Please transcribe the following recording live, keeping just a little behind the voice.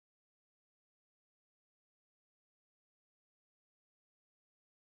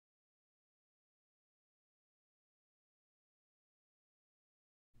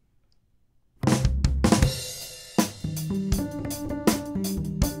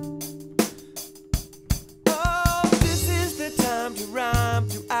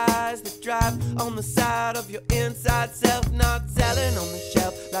the side of your inside self, not selling on the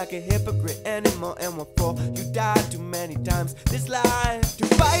shelf like a hypocrite anymore. And before you die too many times this life, to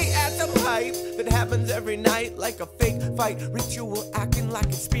fight at the pipe that happens every night like a fake fight ritual, acting like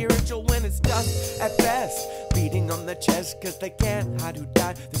it's spiritual when it's dust at best, beating on the chest cause they can't hide who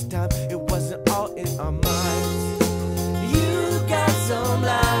died. This time it wasn't all in our minds. You got some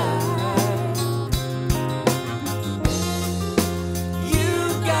light,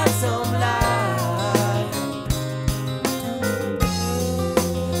 you got some light,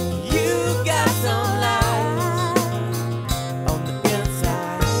 you got some light on the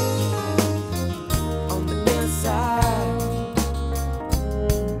inside, on the inside.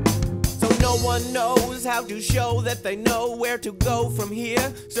 So no one knows how to show that they know where to go from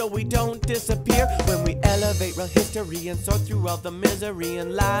here, so we don't disappear when we elevate real history and sort through all the misery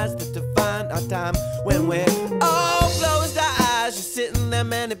and lies that define our time. When we're all closed our eyes, just sitting there,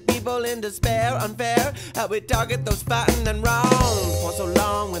 many people in despair. Unfair how we target those fighting and wrong for so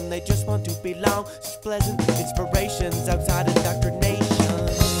long when they just want to belong. Such pleasant inspirations outside indoctrination.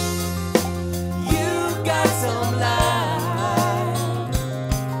 You got some light,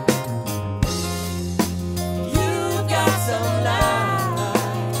 you got some light.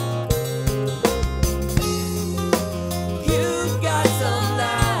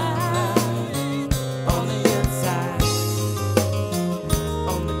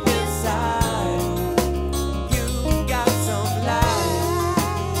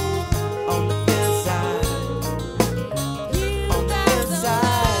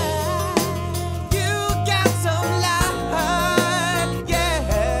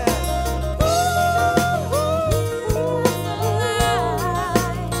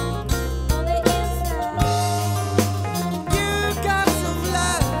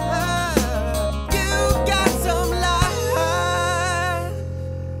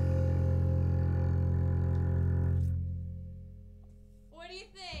 What do you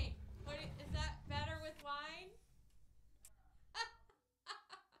think?